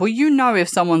 for example, if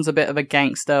someone's a bit of a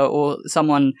gangster or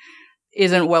someone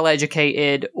isn't well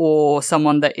educated or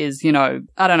someone that is,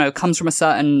 I don't know, comes from a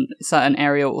certain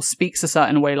area or speaks a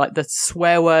certain way. Like the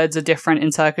swear words are different in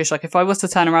Turkish. Like if I was to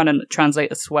turn around and translate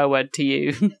a swear word to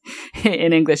you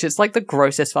in English, it's like the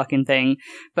grossest fucking thing.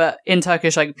 But in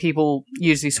Turkish, like people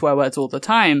usually swear words all the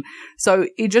time. So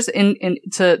it just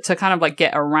to kind of like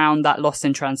get around that lost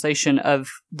in translation of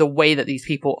the way that these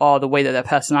people are, the way that their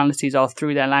personalities are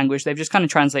through their language, they've just kind of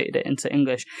translated it into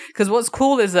English. Because what's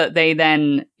cool is that they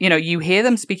then, you hear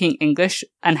them speaking English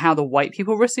and how the white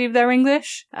people receive their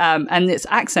English, and it's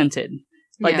accented.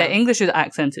 Like their English is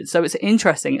accented, so it's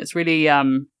interesting. It's really, I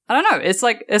don't know. It's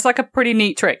like a pretty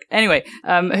neat trick. Anyway,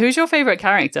 who's your favorite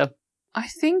character? I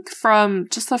think from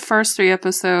just the first 3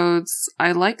 episodes,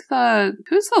 I like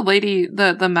who's the lady,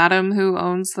 the madam who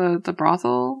owns the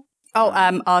brothel? Oh,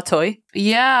 Artoy.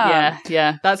 Yeah.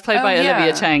 Yeah. That's played by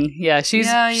Olivia Cheng. Yeah, she's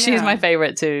my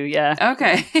favorite too. Yeah.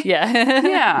 Okay. Yeah.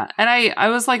 Yeah. And I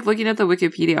was like looking at the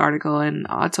Wikipedia article, and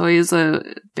Artoy is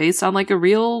based on like a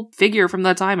real figure from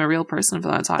that time, a real person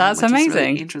from that time. That's amazing.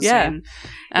 Really interesting.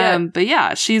 Yeah. But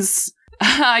yeah, she's,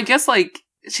 I guess like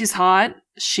she's hot.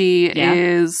 She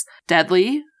is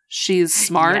deadly. She's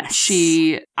smart. Yes.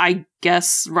 She, I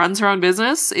guess, runs her own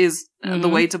business is the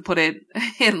way to put it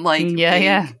in like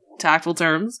tactful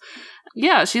terms.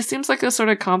 Yeah, she seems like a sort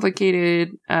of complicated,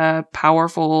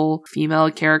 powerful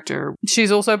female character.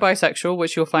 She's also bisexual,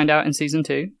 which you'll find out in season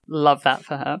 2. Love that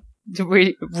for her.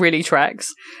 Really, really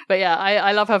tracks. But yeah,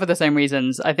 I love her for the same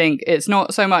reasons. I think it's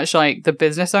not so much like the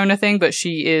business owner thing, but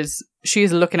she is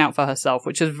looking out for herself,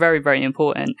 which is very, very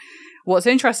important. What's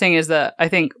interesting is that I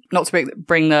think, not to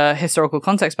bring the historical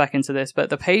context back into this,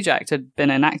 but the Page Act had been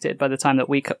enacted by the time that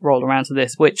we rolled around to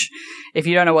this, which, if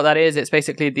you don't know what that is, it's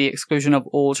basically the exclusion of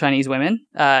all Chinese women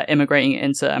immigrating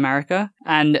into America.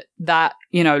 And that,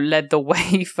 led the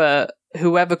way for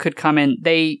whoever could come in.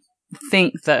 They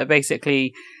think that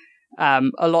basically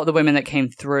a lot of the women that came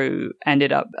through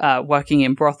ended up working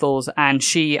in brothels, and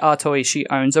Artoy, she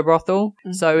owns a brothel.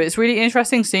 Mm-hmm. So it's really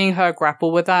interesting seeing her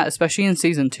grapple with that, especially in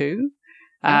season 2.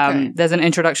 There's an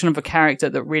introduction of a character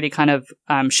that really kind of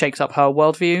shakes up her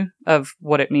worldview of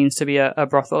what it means to be a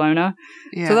brothel owner.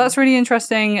 Yeah. So that's really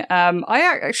interesting.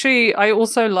 I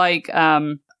also like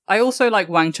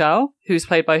Wang Chao, who's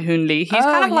played by Hoon Lee. He's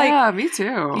kind of like... yeah, me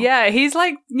too. Yeah, he's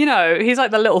like, he's like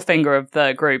the little finger of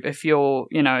the group if you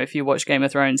watch Game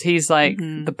of Thrones. He's like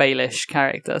the Baelish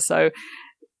character. So,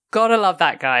 gotta love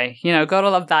that guy. Gotta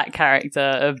love that character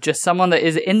of just someone that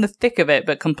is in the thick of it,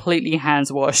 but completely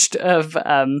hands-washed of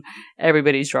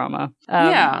everybody's drama.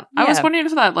 I was wondering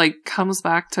if that, like, comes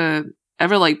back to...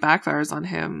 ever like backfires on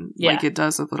him like it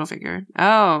does with Littlefinger.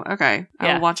 Oh, okay.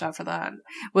 I'll watch out for that.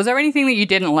 Was there anything that you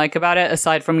didn't like about it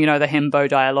aside from, the himbo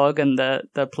dialogue and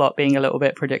the plot being a little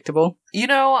bit predictable?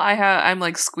 I'm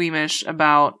like squeamish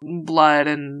about blood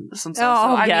and some stuff.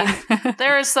 Oh, so, I mean,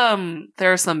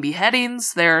 there are some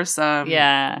beheadings, there's some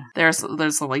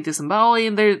like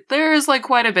disemboweling. There's like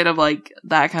quite a bit of like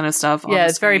that kind of stuff. Yeah,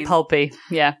 it's very pulpy.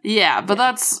 Yeah. Yeah, but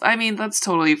that's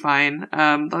totally fine.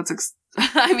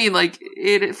 I mean, like,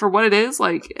 it for what it is,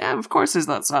 like, of course there's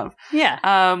that stuff. Yeah.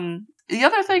 The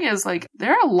other thing is, like,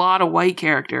 there are a lot of white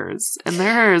characters, and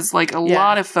there's, like, a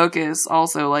lot of focus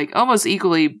also, like, almost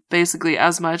equally, basically,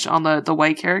 as much on the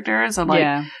white characters, and,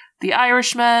 like, the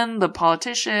Irishmen, the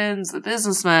politicians, the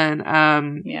businessmen.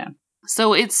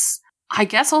 So I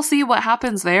guess I'll see what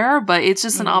happens there, but it's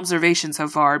just an observation so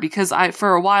far, because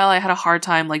for a while I had a hard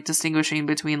time, like, distinguishing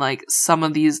between, like, some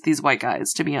of these white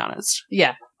guys, to be honest.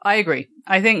 Yeah. I agree.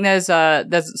 I think there's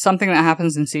something that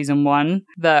happens in season 1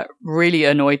 that really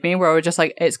annoyed me, where I was just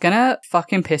like, it's gonna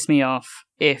fucking piss me off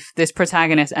if this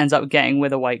protagonist ends up getting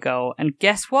with a white girl. And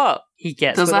guess what? He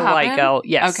gets with a white girl.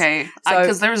 Yes. Okay.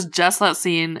 Because there's just that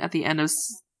scene at the end of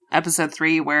episode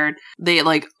 3 where they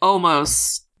like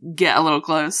almost get a little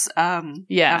close.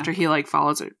 After he like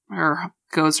follows her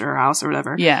goes to her house or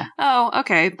whatever. Yeah. Oh,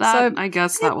 okay. I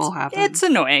guess that will happen. It's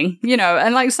annoying,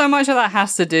 and like so much of that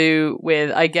has to do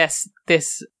with, I guess,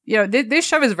 this, this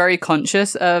show is very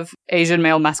conscious of Asian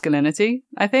male masculinity,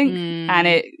 I think. And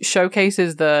it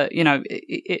showcases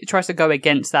it tries to go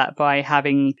against that by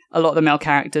having a lot of the male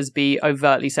characters be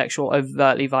overtly sexual,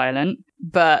 overtly violent.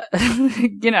 But, that's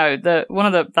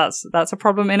a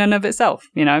problem in and of itself,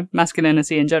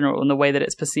 masculinity in general and the way that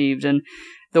it's perceived and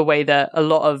the way that a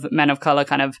lot of men of color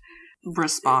kind of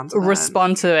respond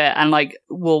to it and like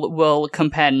will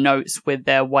compare notes with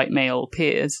their white male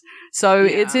peers. So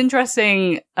it's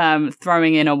interesting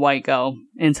throwing in a white girl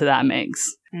into that mix.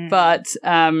 But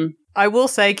I will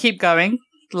say keep going.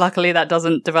 Luckily that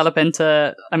doesn't develop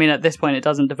into, at this point it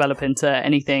doesn't develop into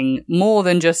anything more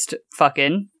than just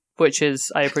fucking, which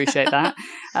is, I appreciate that.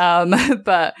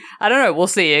 But I don't know, we'll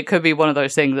see. It could be one of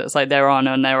those things that's like they're on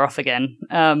and they're off again.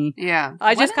 When is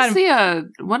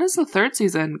the third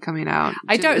season coming out?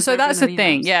 So that's the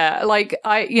thing. News? Yeah. Like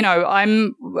I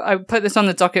put this on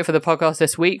the docket for the podcast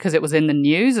this week because it was in the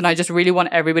news and I just really want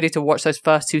everybody to watch those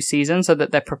first 2 seasons so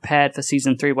that they're prepared for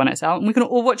season 3 when it's out and we can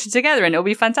all watch it together and it'll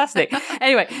be fantastic.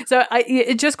 Anyway, so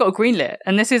it just got greenlit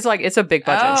and this is like, it's a big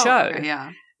budget show. Okay,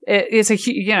 yeah. It's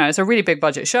a really big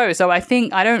budget show. So I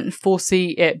don't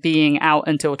foresee it being out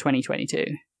until 2022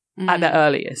 at the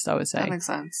earliest, I would say. That makes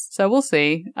sense. So we'll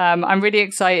see. I'm really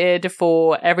excited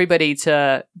for everybody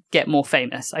to get more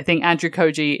famous. I think Andrew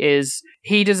Koji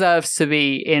he deserves to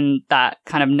be in that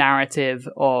kind of narrative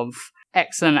of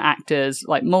excellent actors,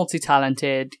 like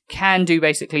multi-talented, can do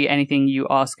basically anything you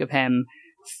ask of him,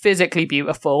 physically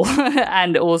beautiful,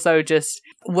 and also just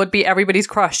would be everybody's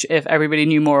crush if everybody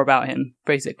knew more about him,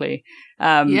 basically.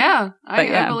 I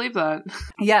believe that.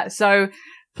 Yeah, so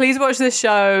please watch this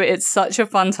show. It's such a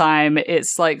fun time.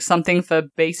 It's like something for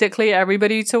basically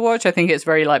everybody to watch. I think it's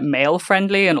very like male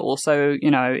friendly, and also,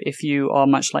 if you are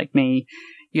much like me,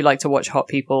 you like to watch hot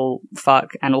people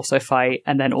fuck and also fight,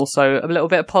 and then also a little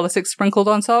bit of politics sprinkled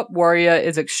on top. Warrior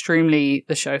is extremely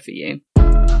the show for you.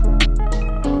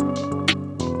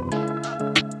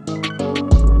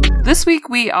 This week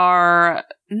we are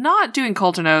not doing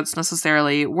Culture Notes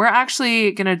necessarily. We're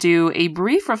actually going to do a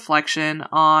brief reflection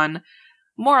on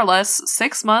more or less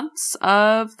 6 months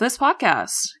of this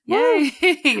podcast. Yay!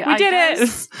 We did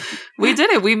it! We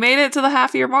did it. We made it to the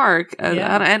half-year mark.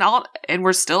 And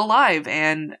we're still alive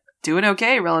and doing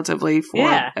okay relatively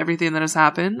for everything that has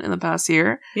happened in the past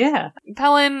year. Yeah.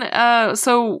 Pelin,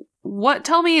 so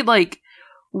tell me, like,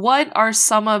 what are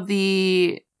some of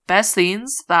the best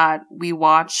things that we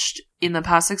watched in the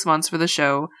past 6 months for the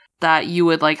show that you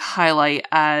would like highlight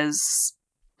as,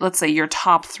 let's say, your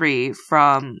top 3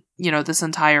 from, this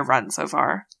entire run so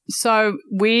far? So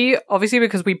we, obviously,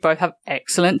 because we both have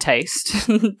excellent taste,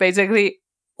 basically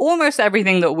almost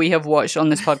everything that we have watched on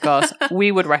this podcast,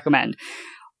 we would recommend.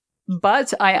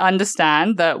 But I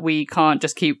understand that we can't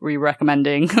just keep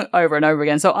re-recommending over and over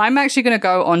again. So I'm actually going to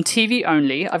go on TV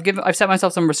only. I've set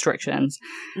myself some restrictions.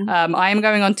 I am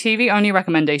going on TV only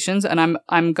recommendations, and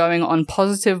I'm going on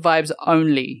positive vibes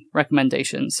only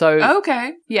recommendations. So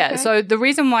okay. Yeah. Okay. So the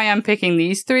reason why I'm picking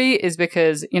these 3 is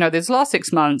because, this last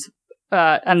 6 months,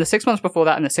 and the 6 months before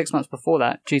that and the 6 months before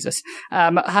that, Jesus,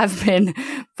 have been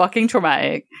fucking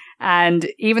traumatic. And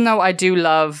even though I do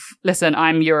listen,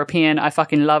 I'm European, I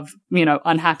fucking love,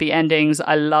 unhappy endings.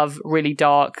 I love really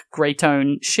dark, grey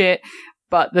tone shit.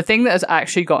 But the thing that has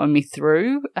actually gotten me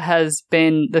through has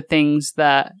been the things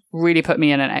that really put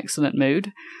me in an excellent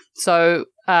mood. So,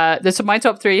 my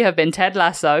top 3 have been Ted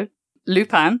Lasso,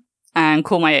 Lupin, and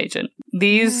Call My Agent.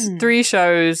 These 3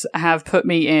 shows have put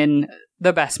me in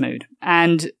the best mood.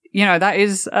 And, that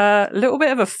is a little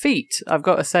bit of a feat, I've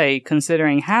got to say,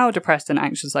 considering how depressed and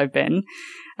anxious I've been,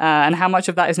 and how much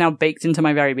of that is now baked into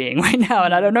my very being right now.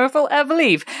 And I don't know if I'll ever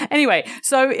leave. Anyway,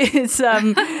 so it's,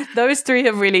 those 3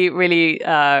 have really, really,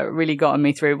 really gotten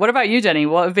me through. What about you, Jenny?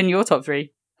 What have been your top 3?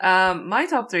 My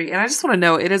top 3, and I just want to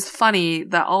know, it is funny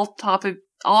that all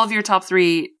of your top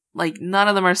 3, like, none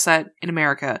of them are set in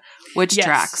America, which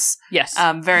tracks. Yes.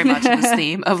 Very much in this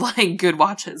theme of, like, good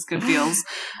watches, good feels.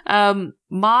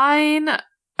 Mine,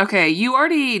 okay, you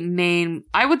already named,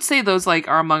 I would say those, like,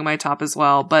 are among my top as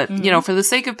well, but, for the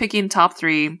sake of picking top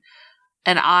 3,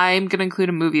 and I'm gonna include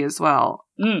a movie as well.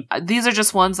 These are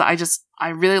just ones that I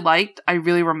really liked, I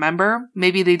really remember.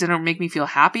 Maybe they didn't make me feel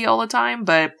happy all the time,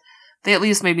 but they at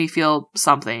least made me feel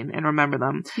something and remember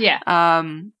them. Yeah.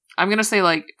 I'm going to say,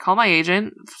 like, Call My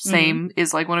Agent, same,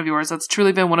 is, like, one of yours. That's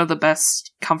truly been one of the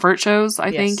best comfort shows,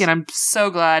 I think. And I'm so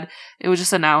glad it was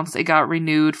just announced it got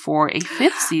renewed for a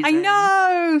 5th season. I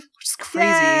know! Which is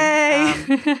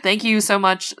crazy. Thank you so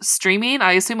much, streaming.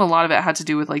 I assume a lot of it had to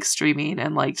do with, like, streaming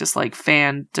and, like, just, like,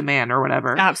 fan demand or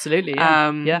whatever. Absolutely,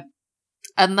 yeah.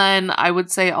 And then I would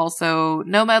say also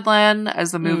Nomadland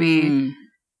as the movie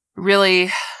really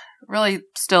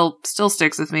still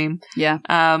sticks with me. Yeah.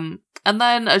 And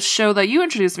then a show that you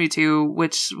introduced me to,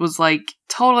 which was like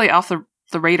totally off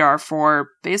the radar for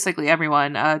basically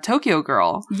everyone, Tokyo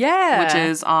Girl. Yeah. Which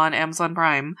is on Amazon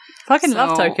Prime. Fucking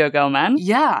love Tokyo Girl, man.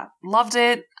 Yeah. Loved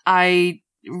it. I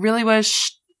really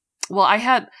wish,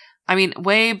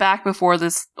 way back before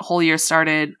this whole year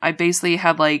started, I basically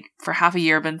had like for half a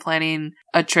year been planning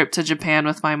a trip to Japan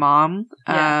with my mom.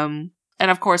 Yeah.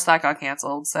 And of course that got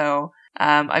canceled. So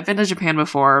I've been to Japan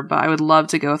before, but I would love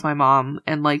to go with my mom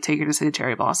and like take her to see the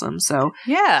cherry blossoms. So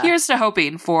yeah, here's to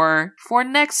hoping for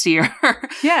next year.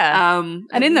 Yeah.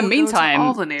 And in the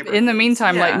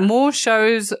meantime, yeah. like more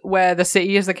shows where the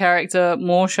city is the character,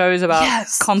 more shows about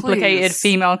complicated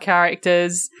female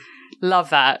characters.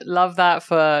 Love that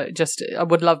for just, I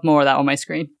would love more of that on my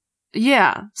screen.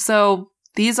 Yeah. So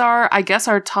these are, I guess,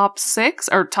 our top 6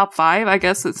 or top 5, I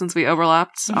guess, since we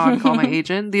overlapped on Call My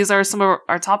Agent. These are some of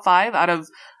our top 5 out of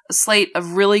a slate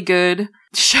of really good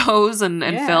shows and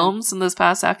films in this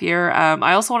past half year.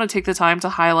 I also want to take the time to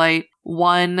highlight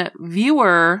one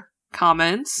viewer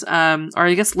comment, or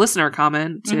I guess listener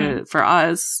comment for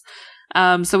us.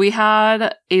 So we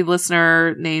had a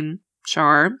listener named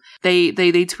Char. They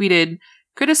tweeted,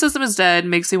 "Criticism is dead.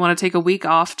 Makes me want to take a week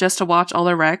off just to watch all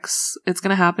their recs. It's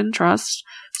going to happen. Trust."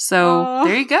 So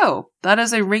there you go. That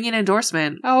is a ringing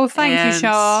endorsement. Oh, thank you,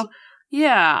 Shaw.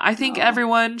 Yeah, I think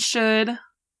everyone should,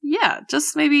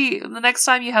 just maybe the next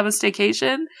time you have a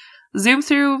staycation, zoom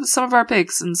through some of our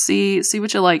picks and see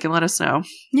what you like and let us know.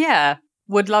 Yeah,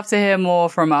 would love to hear more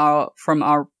from our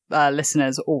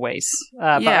listeners always,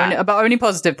 but only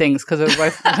positive things because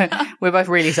we're both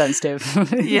really sensitive.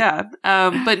 Yeah,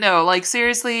 but no, like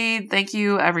seriously, thank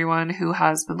you everyone who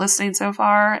has been listening so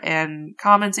far and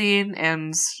commenting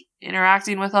and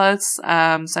interacting with us,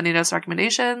 sending us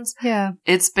recommendations. Yeah,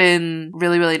 it's been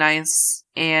really, really nice,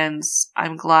 and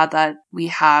I'm glad that we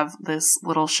have this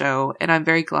little show, and I'm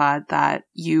very glad that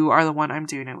you are the one I'm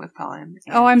doing it with, Pelin.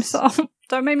 Oh, I'm so.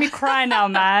 Don't make me cry now,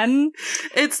 man.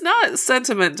 It's not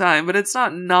sentiment time, but it's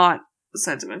not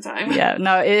sentiment time. Yeah,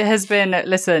 no, it has been,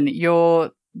 listen,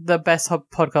 you're the best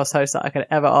podcast host that I could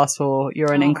ever ask for.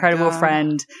 You're an incredible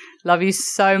friend. Love you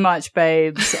so much,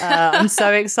 babes. I'm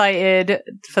so excited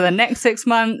for the next 6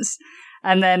 months.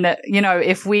 And then,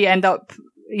 if we end up,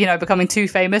 becoming too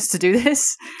famous to do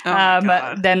this,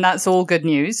 then that's all good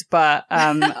news. But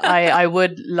I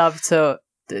would love to,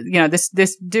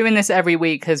 this doing this every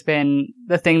week has been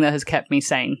the thing that has kept me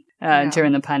sane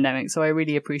during the pandemic. So I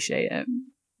really appreciate it.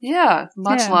 Yeah,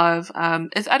 much love.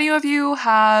 If any of you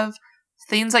have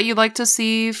things that you'd like to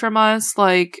see from us,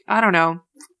 like, I don't know,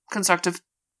 constructive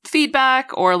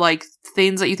feedback or like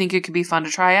things that you think it could be fun to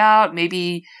try out,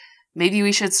 maybe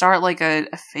we should start like a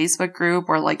Facebook group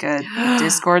or like a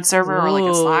Discord server or like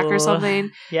a Slack or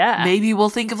something. Yeah. Maybe we'll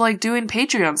think of like doing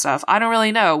Patreon stuff. I don't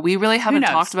really know. We really haven't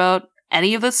talked about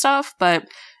any of this stuff, but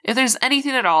if there's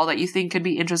anything at all that you think could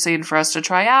be interesting for us to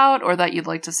try out or that you'd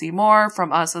like to see more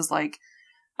from us as like,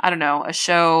 I don't know, a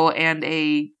show and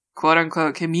a quote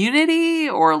unquote community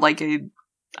or like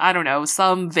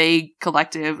some vague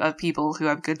collective of people who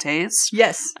have good taste.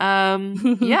 Yes.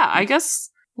 I guess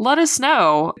let us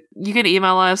know. You can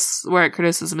email us. We're at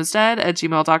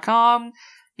criticismisdead@gmail.com.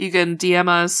 You can DM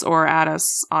us or add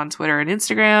us on Twitter and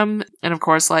Instagram. And of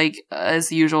course, like,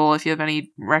 as usual, if you have any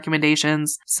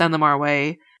recommendations, send them our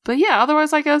way. But yeah,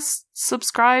 otherwise, I guess,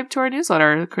 subscribe to our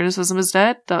newsletter,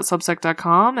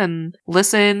 criticismisdead.substack.com, and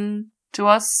listen to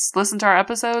us, listen to our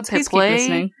episodes, Please hit play. Keep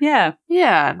listening. Yeah.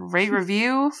 Yeah, rate,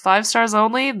 review, 5 stars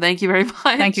only. Thank you very much.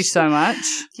 Thank you so much.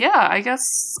 Yeah, I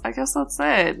guess that's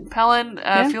it. Pelin,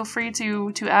 feel free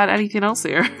to add anything else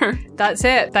here. That's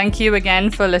it. Thank you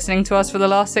again for listening to us for the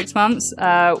last 6 months.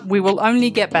 We will only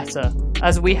get better,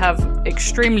 as we have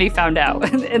extremely found out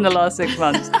in the last 6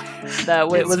 months.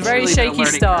 It was a very shaky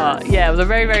start. Yeah, it was a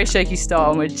very, very shaky start,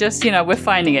 and we're just, we're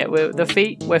finding it.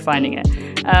 We're finding it.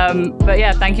 But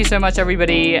yeah, thank you so much,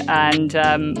 everybody, and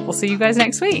we'll see you guys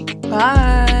next week.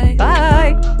 Bye.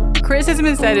 Bye. Criticism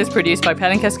Instead is produced by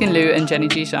Pelin Keskin-Liu and Jenny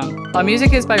G. Shang. Our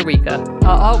music is by Rika.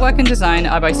 Our artwork and design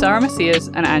are by Sarah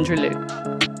Macias and Andrew Liu.